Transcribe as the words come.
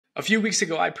A few weeks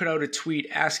ago, I put out a tweet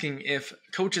asking if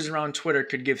coaches around Twitter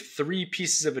could give 3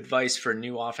 pieces of advice for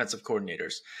new offensive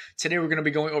coordinators. Today, we're going to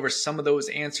be going over some of those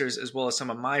answers as well as some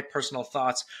of my personal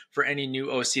thoughts for any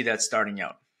new OC that's starting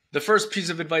out. The first piece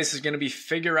of advice is going to be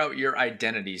figure out your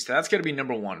identity. So that's going to be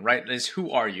number one, right? Is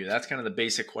who are you? That's kind of the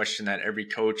basic question that every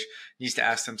coach needs to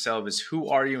ask themselves is who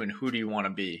are you and who do you want to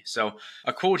be? So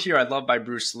a quote here I love by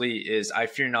Bruce Lee is, I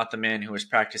fear not the man who has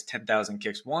practiced 10,000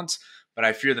 kicks once, but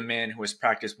I fear the man who has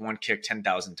practiced one kick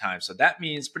 10,000 times. So that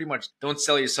means pretty much don't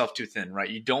sell yourself too thin, right?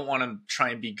 You don't want to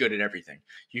try and be good at everything.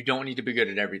 You don't need to be good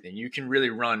at everything. You can really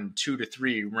run 2 to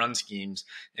 3 run schemes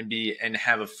and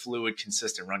have a fluid,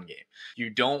 consistent run game. You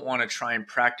don't want to try and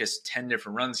practice 10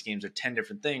 different run schemes or 10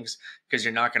 different things because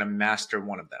you're not going to master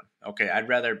one of them. Okay, I'd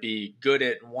rather be good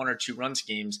at 1 or 2 run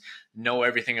schemes, know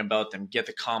everything about them, get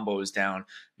the combos down,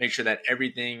 make sure that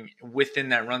everything within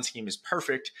that run scheme is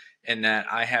perfect, and that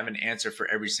I have an answer for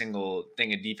every single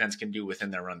thing a defense can do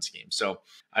within their run scheme. So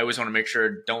I always want to make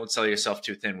sure don't sell yourself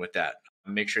too thin with that.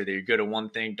 Make sure that you're good at one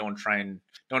thing. Don't try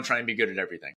and be good at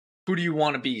everything. Who do you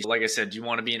want to be? Like I said, do you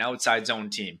want to be an outside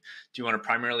zone team? Do you want to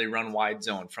primarily run wide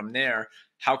zone? From there,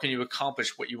 how can you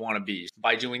accomplish what you want to be?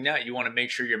 By doing that, you want to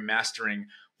make sure you're mastering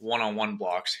one-on-one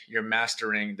blocks. You're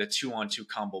mastering the 2-on-2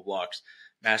 combo blocks,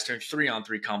 mastering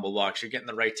 3-on-3 combo blocks. You're getting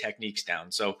the right techniques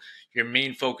down. So your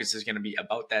main focus is going to be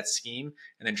about that scheme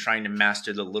and then trying to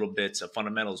master the little bits of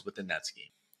fundamentals within that scheme.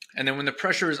 And then when the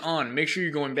pressure is on, make sure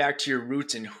you're going back to your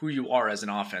roots and who you are as an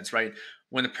offense, right?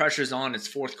 When the pressure is on, it's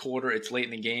fourth quarter, it's late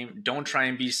in the game. Don't try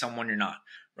and be someone you're not,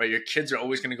 right? Your kids are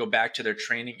always going to go back to their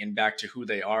training and back to who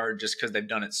they are just because they've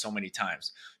done it so many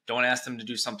times. Don't ask them to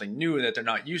do something new that they're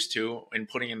not used to and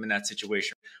putting them in that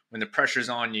situation. When the pressure's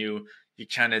on you, you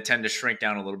kind of tend to shrink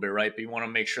down a little bit, right? But you want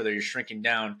to make sure that you're shrinking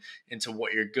down into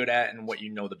what you're good at and what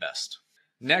you know the best.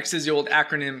 Next is the old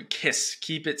acronym KISS.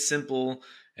 Keep it simple.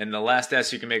 And the last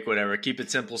S you can make whatever. Keep it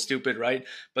simple, stupid, right?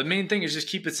 But main thing is just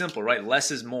keep it simple, right?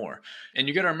 Less is more. And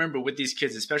you got to remember with these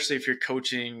kids, especially if you're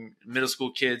coaching middle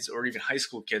school kids or even high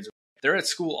school kids, they're at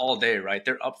school all day, right?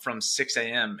 They're up from 6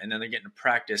 a.m. and then they're getting to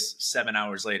practice 7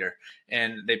 hours later.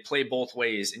 And they play both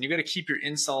ways. And you got to keep your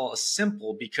install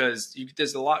simple because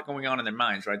there's a lot going on in their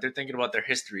minds, right? They're thinking about their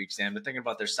history exam. They're thinking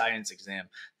about their science exam.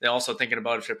 They're also thinking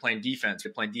about if they're playing defense.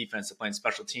 They're playing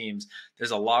special teams.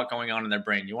 There's a lot going on in their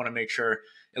brain. You want to make sure,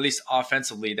 at least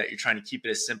offensively, that you're trying to keep it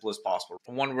as simple as possible.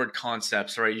 One-word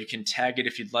concepts, right? You can tag it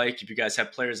if you'd like. If you guys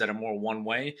have players that are more one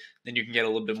way, then you can get a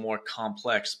little bit more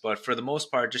complex. But for the most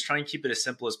part, just try and keep it as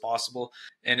simple as possible.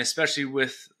 And especially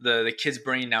with the kid's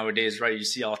brain nowadays, right? You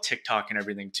see all TikTok and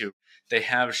everything too. They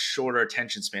have shorter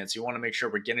attention spans. So you want to make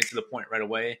sure we're getting to the point right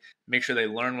away. Make sure they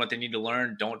learn what they need to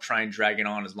learn. Don't try and drag it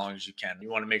on as long as you can. You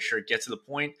want to make sure get to the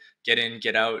point, get in,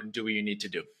 get out, and do what you need to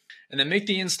do. And then make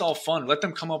the install fun. Let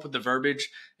them come up with the verbiage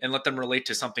and let them relate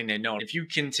to something they know. If you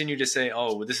continue to say,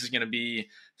 oh, this is going to be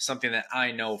something that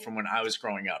I know from when I was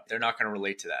growing up, they're not going to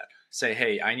relate to that. Say,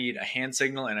 hey, I need a hand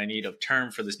signal and I need a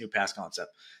term for this new pass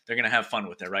concept. They're going to have fun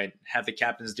with it, right? Have the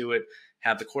captains do it.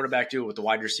 Have the quarterback do it with the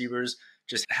wide receivers.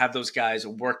 Just have those guys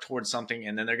work towards something,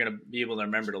 and then they're going to be able to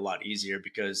remember it a lot easier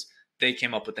because they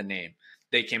came up with the name.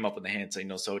 They came up with the hand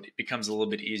signal, so it becomes a little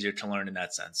bit easier to learn in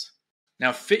that sense.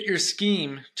 Now, fit your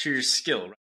scheme to your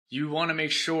skill. You want to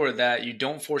make sure that you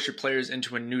don't force your players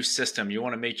into a new system. You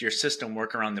want to make your system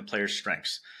work around the player's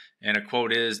strengths. And a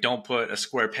quote is, don't put a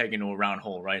square peg into a round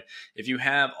hole, right? If you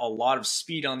have a lot of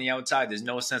speed on the outside, there's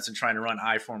no sense in trying to run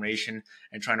I formation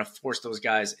and trying to force those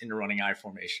guys into running I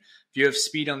formation. If you have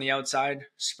speed on the outside,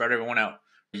 spread everyone out.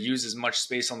 Use as much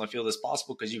space on the field as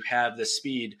possible because you have the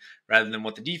speed rather than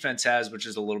what the defense has, which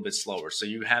is a little bit slower. So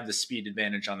you have the speed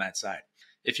advantage on that side.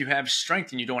 If you have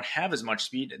strength and you don't have as much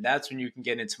speed, that's when you can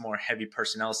get into more heavy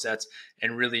personnel sets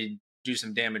and really do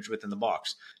some damage within the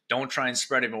box. Don't try and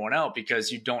spread everyone out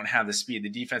because you don't have the speed. The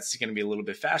defense is going to be a little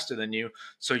bit faster than you,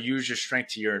 so use your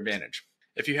strength to your advantage.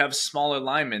 If you have smaller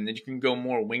linemen, then you can go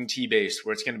more wing T based,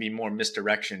 where it's going to be more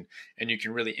misdirection, and you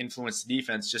can really influence the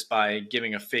defense just by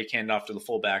giving a fake handoff to the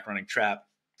fullback running trap,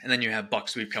 and then you have buck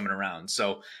sweep coming around.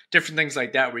 So different things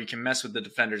like that where you can mess with the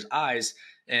defender's eyes,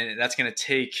 and that's going to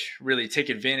take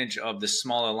advantage of the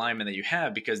small alignment that you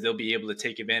have because they'll be able to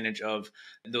take advantage of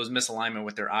those misalignment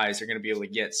with their eyes. They're going to be able to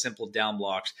get simple down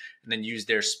blocks and then use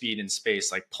their speed and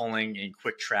space like pulling and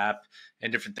quick trap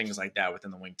and different things like that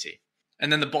within the wing T.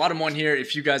 And then the bottom one here,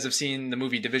 if you guys have seen the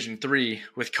movie Division 3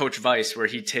 with Coach Vice, where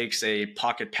he takes a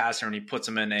pocket passer and he puts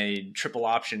him in a triple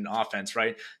option offense,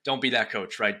 right? Don't be that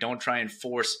coach, right? Don't try and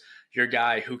force your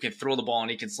guy who can throw the ball and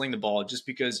he can sling the ball just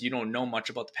because you don't know much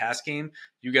about the pass game.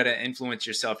 You got to influence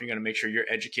yourself. You got to make sure you're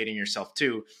educating yourself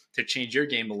too to change your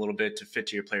game a little bit to fit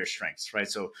to your player's strengths, right?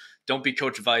 So don't be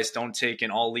Coach Vice. Don't take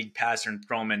an all league passer and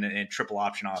throw him in a triple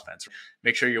option offense.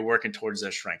 Make sure you're working towards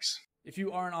their strengths. If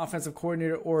you are an offensive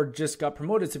coordinator or just got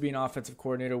promoted to be an offensive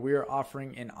coordinator, we are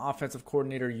offering an offensive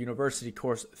coordinator university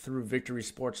course through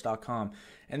victorysports.com.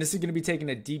 And this is going to be taking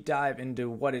a deep dive into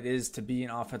what it is to be an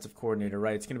offensive coordinator,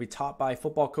 right? It's going to be taught by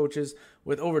football coaches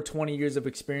with over 20 years of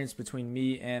experience between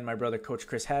me and my brother, Coach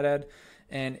Chris Haddad.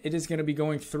 And it is going to be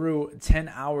going through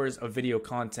 10 hours of video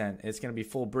content. It's going to be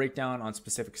full breakdown on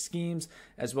specific schemes,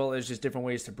 as well as just different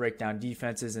ways to break down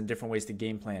defenses and different ways to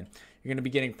game plan. You're going to be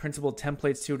getting principled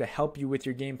templates too to help you with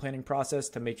your game planning process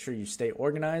to make sure you stay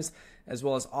organized, as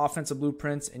well as offensive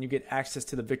blueprints, and you get access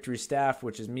to the Victory staff,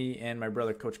 which is me and my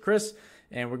brother, Coach Chris,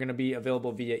 and we're going to be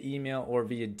available via email or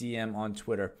via DM on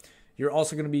Twitter. You're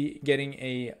also going to be getting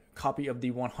a copy of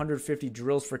the 150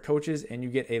 drills for coaches, and you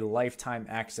get a lifetime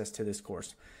access to this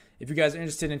course. If you guys are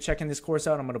interested in checking this course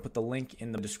out, I'm going to put the link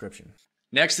in the description.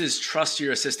 Next is trust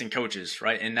your assistant coaches,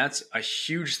 right? And that's a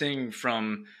huge thing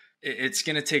it's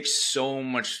going to take so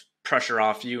much pressure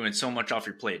off you and so much off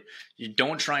your plate. You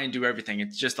don't try and do everything.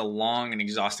 It's just a long and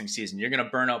exhausting season. You're going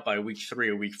to burn out by week 3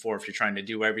 or week 4 if you're trying to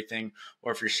do everything,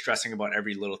 or if you're stressing about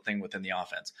every little thing within the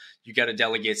offense. You got to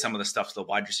delegate some of the stuff to the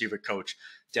wide receiver coach,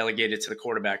 delegate it to the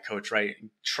quarterback coach, right?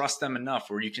 Trust them enough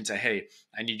where you can say, hey,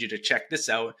 I need you to check this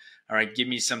out. All right, give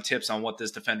me some tips on what this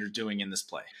defender is doing in this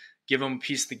play. Give them a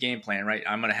piece of the game plan, right?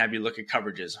 I'm going to have you look at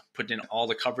coverages, put in all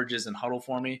the coverages in huddle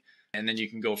for me, and then you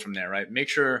can go from there, right? Make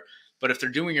sure. But if they're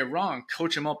doing it wrong,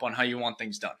 coach them up on how you want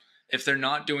things done. If they're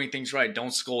not doing things right,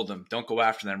 don't scold them. Don't go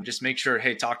after them. Just make sure,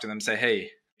 hey, talk to them. Say, hey,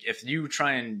 if you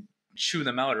try and chew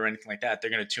them out or anything like that,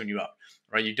 they're going to tune you up,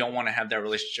 right? You don't want to have that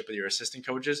relationship with your assistant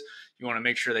coaches. You want to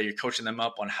make sure that you're coaching them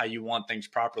up on how you want things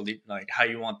properly, like how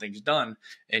you want things done.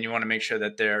 And you want to make sure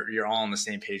that you're all on the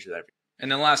same page with everything.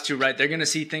 And then last two, right, they're going to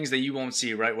see things that you won't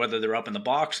see, right? Whether they're up in the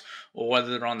box or whether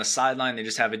they're on the sideline, they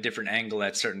just have a different angle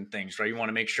at certain things, right? You want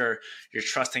to make sure you're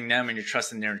trusting them and you're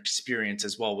trusting their experience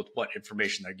as well with what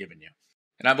information they're giving you.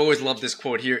 And I've always loved this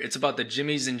quote here. It's about the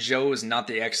Jimmies and Joes, not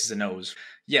the X's and O's.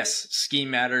 Yes,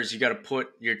 scheme matters. You got to put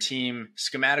your team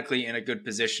schematically in a good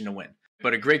position to win.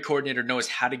 But a great coordinator knows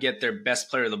how to get their best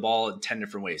player the ball in 10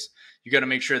 different ways. You got to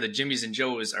make sure that Jimmies and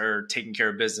Joes are taking care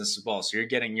of business as well. So you're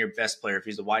getting your best player. If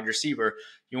he's a wide receiver,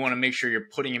 you want to make sure you're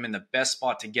putting him in the best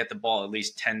spot to get the ball at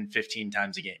least 10, 15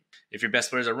 times a game. If your best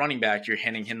player is a running back, you're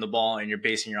handing him the ball and you're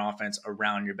basing your offense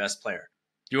around your best player.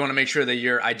 You want to make sure that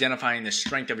you're identifying the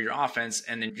strength of your offense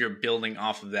and then you're building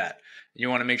off of that. You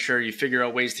want to make sure you figure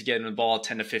out ways to get him the ball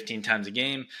 10 to 15 times a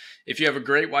game. If you have a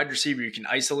great wide receiver, you can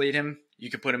isolate him. You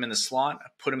can put him in the slot,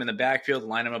 put him in the backfield,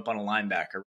 line him up on a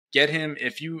linebacker. Get him,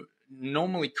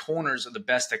 normally corners are the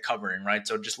best at covering, right?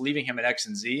 So just leaving him at X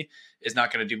and Z is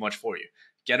not going to do much for you.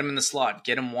 Get him in the slot,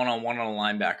 get him one-on-one on a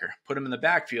linebacker. Put him in the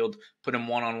backfield, put him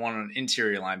one-on-one on an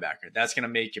interior linebacker. That's going to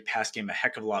make your pass game a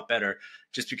heck of a lot better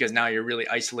just because now you're really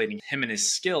isolating him and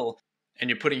his skill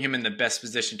and you're putting him in the best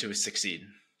position to succeed.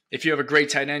 If you have a great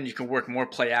tight end, you can work more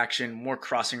play action, more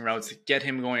crossing routes, get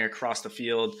him going across the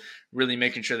field, really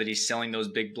making sure that he's selling those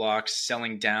big blocks,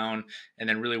 selling down, and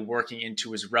then really working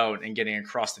into his route and getting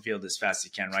across the field as fast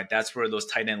as he can, right? That's where those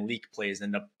tight end leak plays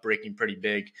end up breaking pretty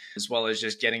big, as well as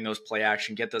just getting those play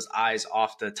action, get those eyes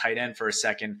off the tight end for a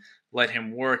second, let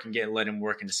him work and let him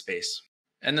work into space.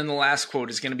 And then the last quote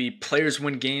is going to be players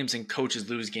win games and coaches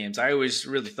lose games. I always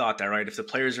really thought that, right? If the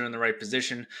players are in the right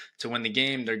position to win the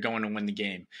game, they're going to win the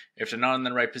game. If they're not in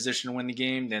the right position to win the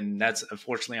game, then that's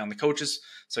unfortunately on the coaches.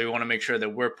 So you want to make sure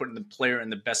that we're putting the player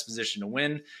in the best position to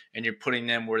win and you're putting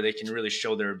them where they can really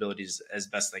show their abilities as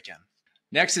best they can.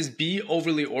 Next is be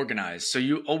overly organized. So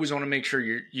you always want to make sure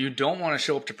you don't want to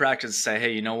show up to practice and say,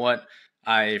 hey, you know what?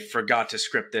 I forgot to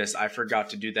script this. I forgot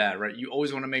to do that, right? You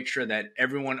always want to make sure that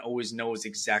everyone always knows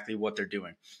exactly what they're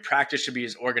doing. Practice should be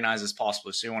as organized as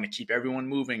possible. So you want to keep everyone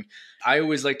moving. I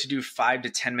always like to do 5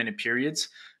 to 10 minute periods.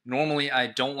 Normally,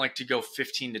 I don't like to go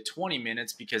 15 to 20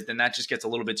 minutes because then that just gets a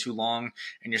little bit too long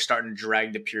and you're starting to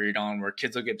drag the period on where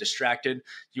kids will get distracted.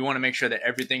 You want to make sure that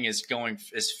everything is going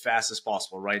as fast as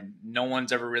possible, right? No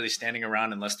one's ever really standing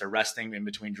around unless they're resting in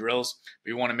between drills.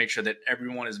 But you want to make sure that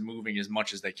everyone is moving as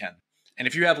much as they can. And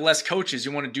if you have less coaches,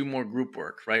 you want to do more group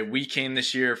work, right? We came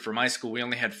this year for my school, we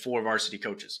only had 4 varsity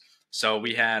coaches. So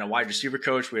we had a wide receiver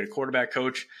coach, we had a quarterback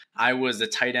coach. I was the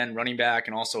tight end running back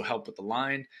and also helped with the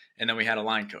line. And then we had a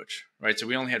line coach, right? So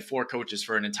we only had 4 coaches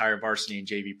for an entire varsity and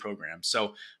JV program.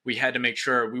 So we had to make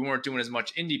sure we weren't doing as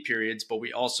much indie periods, but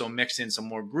we also mixed in some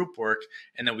more group work.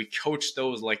 And then we coached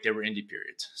those like they were indie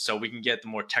periods. So we can get the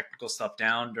more technical stuff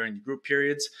down during the group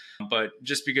periods. But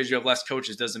just because you have less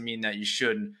coaches doesn't mean that you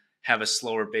shouldn't have a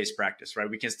slower base practice, right?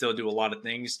 We can still do a lot of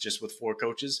things just with 4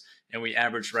 coaches. And we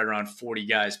averaged right around 40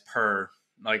 guys per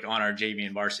like on our JV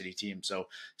and varsity team. So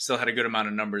still had a good amount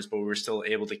of numbers, but we were still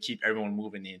able to keep everyone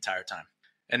moving the entire time.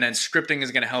 And then scripting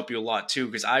is going to help you a lot too,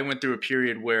 because I went through a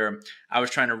period where I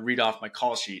was trying to read off my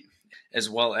call sheet as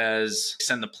well as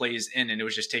send the plays in, and it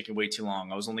was just taking way too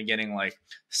long. I was only getting like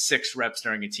 6 reps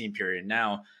during a team period.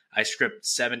 Now I script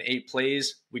 7, 8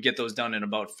 plays. We get those done in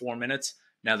about 4 minutes.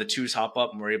 Now the 2s hop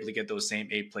up and we're able to get those same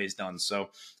 8 plays done. So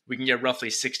we can get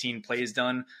roughly 16 plays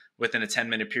done within a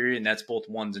 10-minute period, and that's both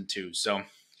 1s and 2s. So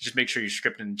just make sure you're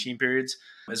scripting the team periods,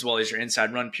 as well as your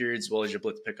inside run periods, as well as your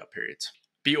blitz pickup periods.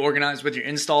 Be organized with your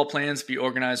install plans. Be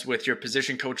organized with your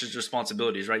position coach's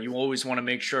responsibilities, right? You always want to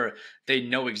make sure they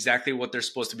know exactly what they're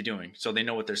supposed to be doing. So they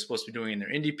know what they're supposed to be doing in their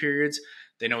indie periods.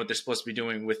 They know what they're supposed to be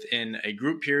doing within a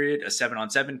group period, a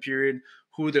 7-on-7 period,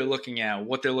 who they're looking at,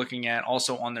 what they're looking at,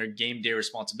 also on their game day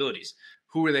responsibilities.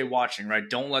 Who are they watching, right?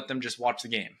 Don't let them just watch the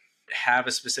game. Have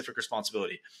a specific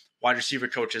responsibility. Wide receiver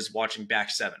coaches watching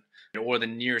back 7 or the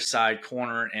near side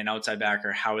corner and outside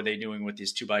backer. How are they doing with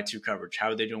these 2x2 coverage? How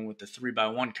are they doing with the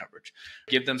 3x1 coverage?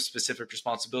 Give them specific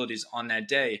responsibilities on that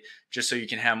day, just so you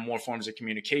can have more forms of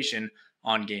communication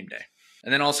on game day.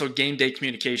 And then also game day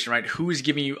communication, right? Who is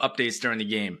giving you updates during the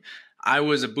game? I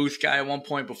was a booth guy at one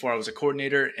point before I was a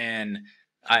coordinator, and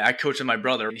I coached with my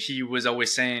brother. He was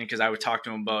always saying, because I would talk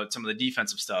to him about some of the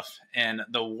defensive stuff. And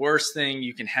the worst thing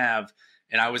you can have,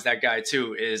 and I was that guy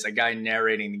too, is a guy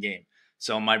narrating the game.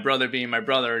 So my brother being my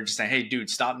brother, just saying, hey, dude,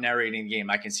 stop narrating the game.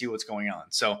 I can see what's going on.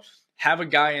 So have a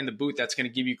guy in the booth that's going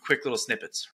to give you quick little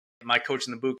snippets. My coach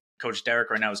in the booth, Coach Derek,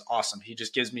 right now is awesome. He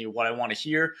just gives me what I want to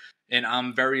hear. And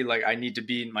I'm very I need to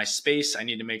be in my space. I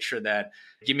need to make sure that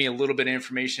give me a little bit of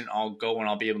information. I'll go and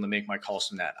I'll be able to make my calls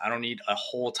from that. I don't need a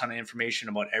whole ton of information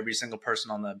about every single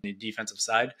person on the defensive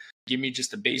side. Give me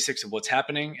just the basics of what's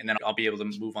happening, and then I'll be able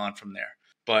to move on from there.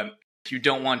 But you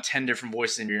don't want 10 different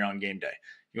voices in your on game day.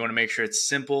 You want to make sure it's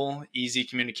simple, easy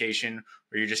communication,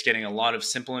 where you're just getting a lot of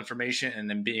simple information and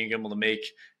then being able to make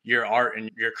your art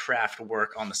and your craft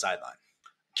work on the sideline.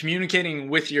 Communicating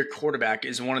with your quarterback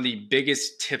is one of the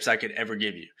biggest tips I could ever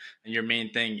give you. And your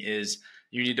main thing is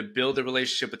you need to build a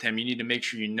relationship with him. You need to make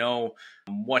sure you know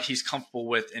what he's comfortable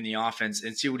with in the offense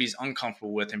and see what he's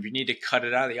uncomfortable with. And if you need to cut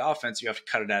it out of the offense, you have to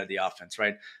cut it out of the offense,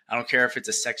 right? I don't care if it's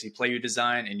a sexy play you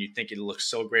design and you think it looks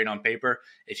so great on paper.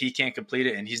 If he can't complete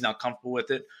it and he's not comfortable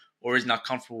with it, or he's not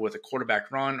comfortable with a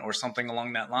quarterback run or something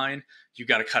along that line, you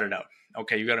got to cut it out.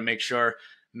 Okay, you got to make sure,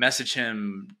 message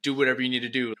him, do whatever you need to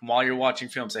do. While you're watching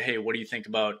film, say, hey, what do you think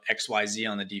about XYZ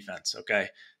on the defense? Okay,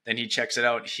 then he checks it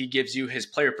out. He gives you his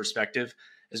player perspective,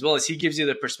 as well as he gives you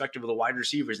the perspective of the wide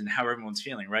receivers and how everyone's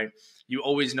feeling, right? You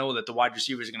always know that the wide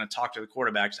receivers are going to talk to the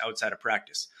quarterbacks outside of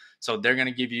practice. So they're going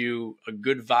to give you a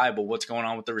good vibe of what's going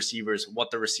on with the receivers,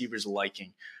 what the receivers are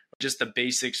liking, just the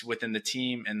basics within the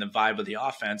team and the vibe of the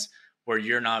offense, where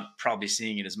you're not probably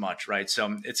seeing it as much, right?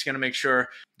 So it's going to make sure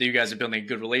that you guys are building a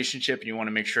good relationship, and you want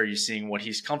to make sure you're seeing what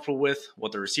he's comfortable with,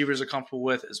 what the receivers are comfortable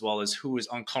with, as well as who is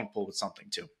uncomfortable with something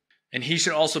too. And he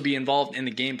should also be involved in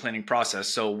the game planning process.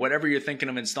 So whatever you're thinking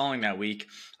of installing that week,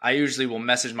 I usually will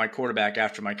message my quarterback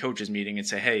after my coaches meeting and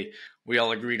say, hey, we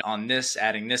all agreed on this,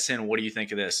 adding this in. What do you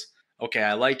think of this? Okay,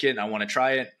 I like it. I want to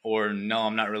try it. Or no,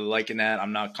 I'm not really liking that.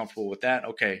 I'm not comfortable with that.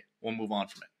 Okay, we'll move on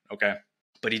from it. Okay.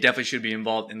 But he definitely should be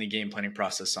involved in the game planning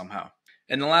process somehow.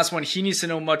 And the last one, he needs to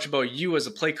know much about you as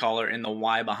a play caller and the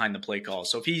why behind the play call.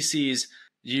 So if he sees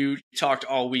you talked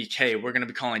all week, hey, we're going to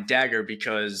be calling dagger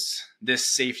because this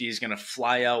safety is going to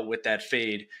fly out with that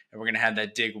fade and we're going to have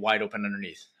that dig wide open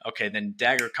underneath. Okay, then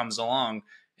dagger comes along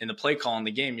in the play call in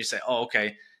the game. You say, oh,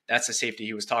 okay, that's the safety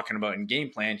he was talking about in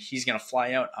game plan. He's going to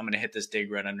fly out. I'm going to hit this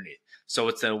dig right underneath. So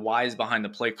it's the whys behind the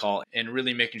play call and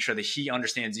really making sure that he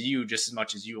understands you just as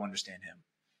much as you understand him.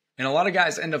 And a lot of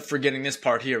guys end up forgetting this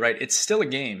part here, right? It's still a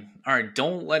game. All right,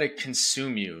 don't let it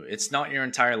consume you. It's not your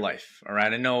entire life, all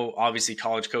right? I know, obviously,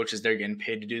 college coaches, they're getting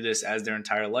paid to do this as their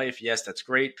entire life. Yes, that's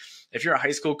great. If you're a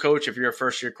high school coach, if you're a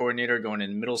first-year coordinator going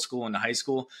in middle school into high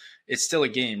school, it's still a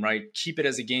game, right? Keep it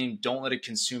as a game. Don't let it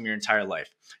consume your entire life.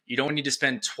 You don't need to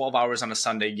spend 12 hours on a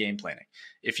Sunday game planning.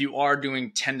 If you are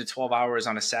doing 10 to 12 hours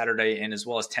on a Saturday and as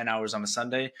well as 10 hours on a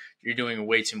Sunday, you're doing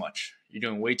way too much. You're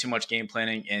doing way too much game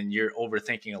planning and you're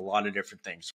overthinking a lot of different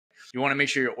things. You want to make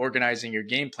sure you're organizing your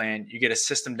game plan. You get a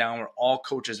system down where all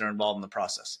coaches are involved in the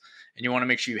process. And you want to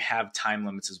make sure you have time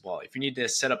limits as well. If you need to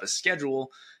set up a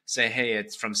schedule, say, hey,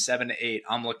 it's from 7 to 8,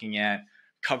 I'm looking at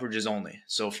coverages only.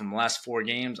 So from the last 4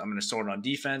 games, I'm going to sort on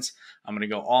defense. I'm going to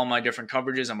go all my different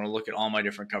coverages. I'm going to look at all my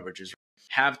different coverages.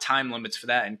 Have time limits for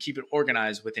that and keep it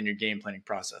organized within your game planning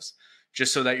process.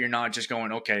 Just so that you're not just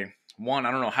going, okay, 1,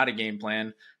 I don't know how to game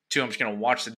plan. 2, I'm just going to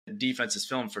watch the defense's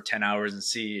film for 10 hours and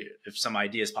see if some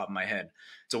ideas pop in my head.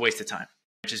 It's a waste of time.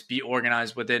 Just be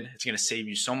organized with it. It's going to save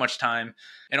you so much time.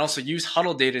 And also use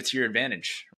huddle data to your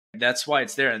advantage. That's why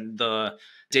it's there. And the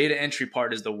data entry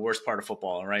part is the worst part of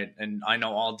football, right? And I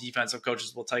know all defensive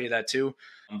coaches will tell you that too.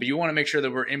 But you want to make sure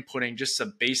that we're inputting just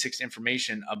some basics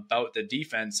information about the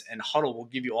defense, and huddle will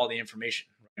give you all the information.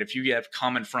 Right? If you have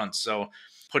common fronts, so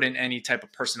put in any type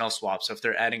of personnel swap. So if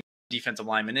they're adding defensive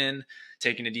lineman in,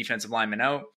 taking a defensive lineman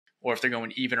out, or if they're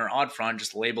going even or odd front,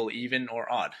 just label even or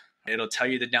odd. It'll tell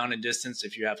you the down and distance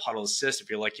if you have huddle assist. If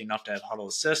you're lucky enough to have huddle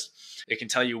assist, it can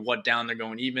tell you what down they're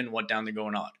going even, what down they're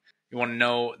going odd. You want to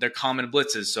know their common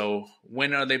blitzes. So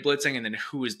when are they blitzing, and then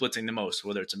who is blitzing the most,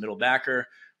 whether it's a middle backer,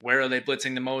 where are they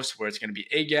blitzing the most, where it's going to be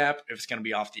A gap, if it's going to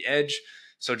be off the edge.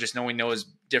 So just knowing those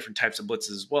different types of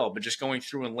blitzes as well. But just going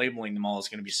through and labeling them all is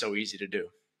going to be so easy to do.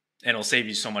 And it'll save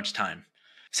you so much time.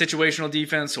 Situational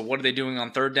defense. So what are they doing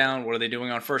on third down? What are they doing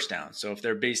on first down? So if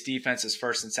their base defense is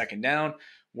first and second down,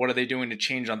 what are they doing to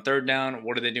change on third down?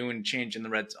 What are they doing to change in the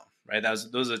red zone? Right?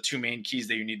 Those are the 2 main keys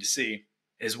that you need to see.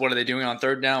 Is what are they doing on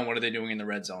third down? What are they doing in the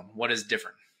red zone? What is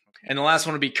different? Okay. And the last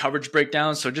one would be coverage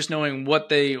breakdown. So just knowing what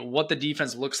the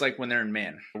defense looks like when they're in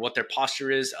man, what their posture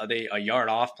is. Are they a yard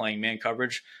off playing man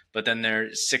coverage, but then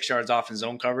they're 6 yards off in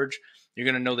zone coverage? You're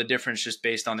going to know the difference just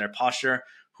based on their posture,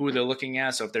 who they're looking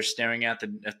at. So if they're staring at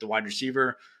the wide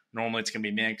receiver, normally it's going to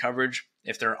be man coverage.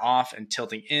 If they're off and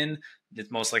tilting in, it's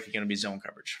most likely going to be zone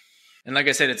coverage. And like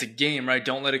I said, it's a game, right?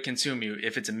 Don't let it consume you.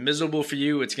 If it's miserable for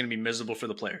you, it's going to be miserable for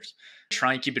the players.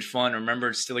 Try and keep it fun. Remember,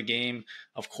 it's still a game.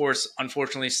 Of course,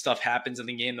 unfortunately, stuff happens in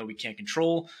the game that we can't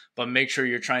control, but make sure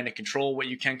you're trying to control what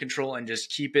you can control and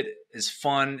just keep it as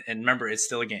fun. And remember, it's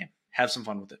still a game. Have some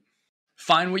fun with it.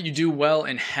 Find what you do well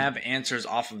and have answers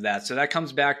off of that. So that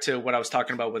comes back to what I was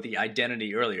talking about with the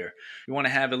identity earlier. You want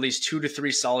to have at least 2 to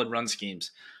 3 solid run schemes.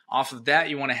 Off of that,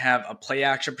 you want to have a play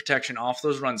action protection off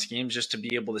those run schemes just to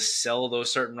be able to sell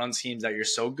those certain run schemes that you're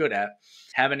so good at.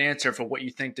 Have an answer for what you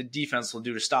think the defense will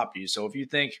do to stop you. So if you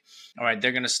think, all right,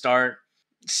 they're going to start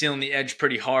sealing the edge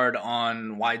pretty hard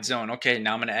on wide zone. Okay,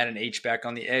 now I'm going to add an H-back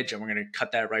on the edge, and we're going to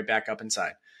cut that right back up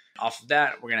inside. Off of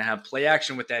that, we're going to have play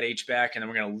action with that H-back, and then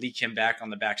we're going to leak him back on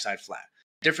the backside flat.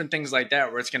 Different things like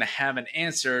that where it's going to have an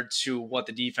answer to what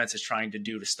the defense is trying to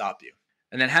do to stop you.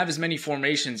 And then have as many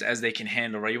formations as they can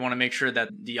handle, right? You want to make sure that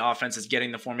the offense is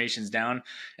getting the formations down.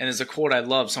 And there's a quote I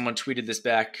love. Someone tweeted this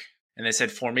back, and they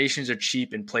said, formations are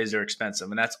cheap and plays are expensive.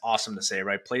 And that's awesome to say,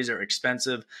 right? Plays are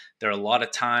expensive. They're a lot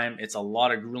of time. It's a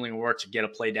lot of grueling work to get a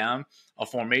play down. A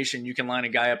formation, you can line a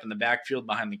guy up in the backfield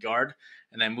behind the guard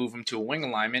and then move him to a wing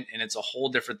alignment, and it's a whole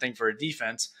different thing for a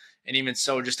defense. And even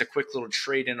so, just a quick little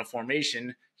trade in a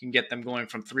formation can get them going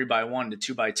from 3-by-1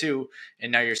 to 2-by-2,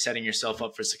 and now you're setting yourself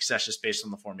up for success just based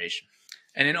on the formation.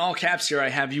 And in all caps here, I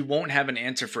have, you won't have an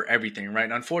answer for everything, right?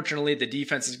 Unfortunately, the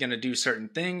defense is going to do certain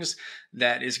things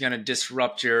that is going to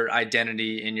disrupt your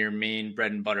identity in your main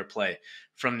bread and butter play.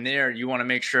 From there, you want to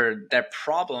make sure that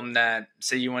problem that,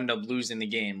 say you end up losing the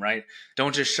game, right?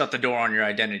 Don't just shut the door on your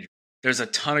identity. There's a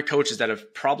ton of coaches that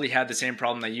have probably had the same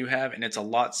problem that you have, and it's a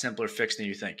lot simpler fix than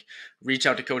you think. Reach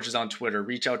out to coaches on Twitter,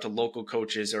 reach out to local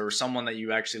coaches or someone that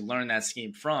you actually learn that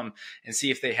scheme from and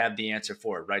see if they have the answer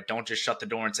for it, right? Don't just shut the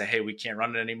door and say, hey, we can't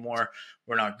run it anymore.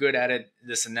 We're not good at it,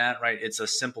 this and that, right? It's a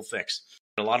simple fix.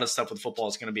 A lot of stuff with football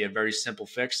is going to be a very simple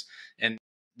fix, and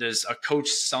there's a coach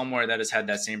somewhere that has had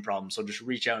that same problem. So just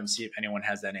reach out and see if anyone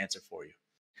has that answer for you.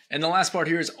 And the last part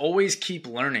here is always keep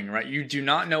learning, right? You do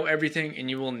not know everything and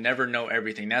you will never know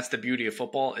everything. That's the beauty of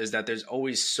football, is that there's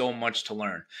always so much to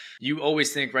learn. You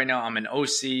always think, right now I'm an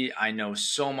OC, I know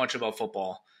so much about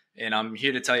football. And I'm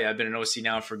here to tell you, I've been an OC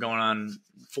now for going on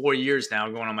 4 years now,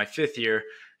 going on my 5th year.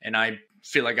 And I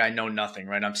feel like I know nothing,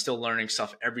 right? I'm still learning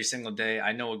stuff every single day.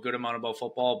 I know a good amount about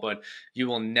football, but you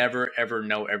will never, ever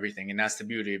know everything. And that's the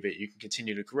beauty of it. You can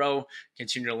continue to grow,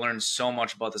 continue to learn so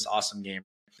much about this awesome game.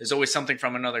 There's always something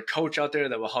from another coach out there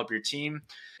that will help your team.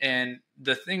 And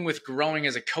the thing with growing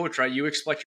as a coach, right, you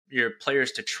expect your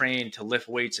players to train, to lift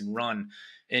weights and run.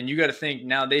 And you got to think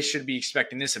now they should be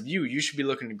expecting this of you. You should be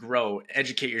looking to grow,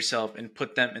 educate yourself, and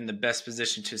put them in the best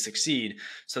position to succeed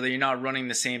so that you're not running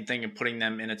the same thing and putting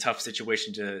them in a tough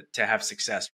situation to have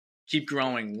success. Keep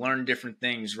growing, learn different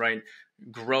things, right?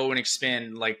 Grow and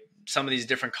expand. Like some of these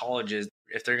different colleges,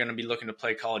 if they're going to be looking to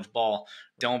play college ball,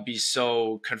 don't be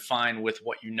so confined with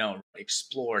what you know.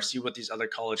 Explore, see what these other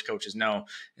college coaches know,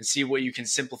 and see what you can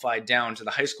simplify down to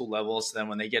the high school level. So then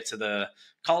when they get to the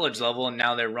college level, and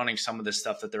now they're running some of the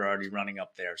stuff that they're already running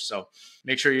up there. So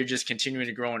make sure you're just continuing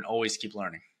to grow and always keep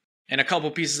learning. And a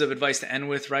couple pieces of advice to end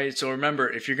with, right? So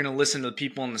remember, if you're going to listen to the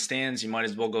people in the stands, you might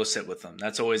as well go sit with them.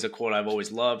 That's always a quote I've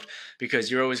always loved, because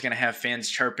you're always going to have fans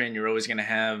chirping. You're always going to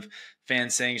have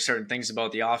fans saying certain things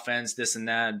about the offense, this and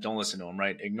that. Don't listen to them,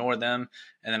 right? Ignore them.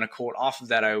 And then a quote off of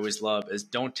that I always love is,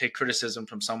 don't take criticism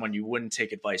from someone you wouldn't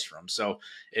take advice from. So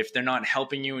if they're not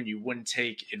helping you and you wouldn't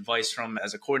take advice from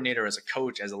as a coordinator, as a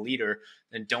coach, as a leader,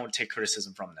 then don't take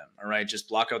criticism from them. All right. Just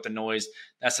block out the noise.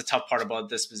 That's the tough part about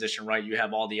this position, right? You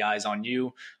have all the eyes on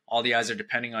you. All the eyes are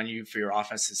depending on you for your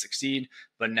offense to succeed.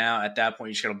 But now at that point,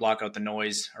 you just got to block out the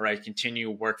noise. All right.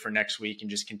 Continue, work for next week, and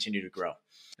just continue to grow.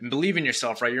 And believe in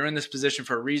yourself, right? You're in this position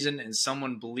for a reason, and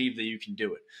someone believed that you can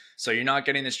do it. So you're not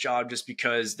getting this job just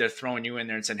because they're throwing you in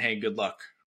there and saying, hey, good luck.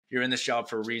 You're in this job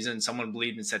for a reason. Someone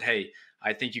believed and said, hey,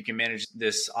 I think you can manage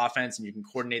this offense and you can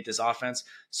coordinate this offense.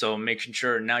 So making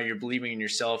sure now you're believing in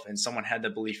yourself, and someone had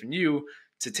that belief in you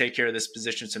to take care of this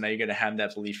position. So now you got to have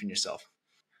that belief in yourself.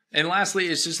 And lastly,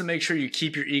 it's just to make sure you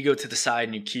keep your ego to the side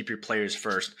and you keep your players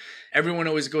first. Everyone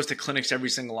always goes to clinics every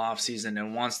single offseason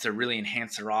and wants to really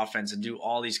enhance their offense and do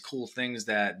all these cool things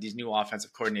that these new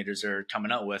offensive coordinators are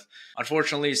coming out with.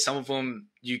 Unfortunately, some of them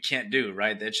you can't do,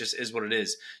 right? That just is what it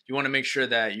is. You want to make sure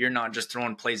that you're not just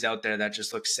throwing plays out there that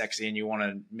just look sexy and you want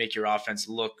to make your offense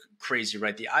look crazy,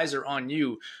 right? The eyes are on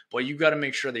you, but you got to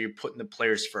make sure that you're putting the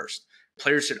players first.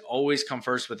 Players should always come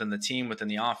first within the team, within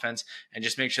the offense, and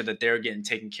just make sure that they're getting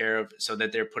taken care of so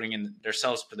that they're putting in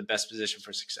themselves for the best position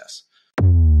for success.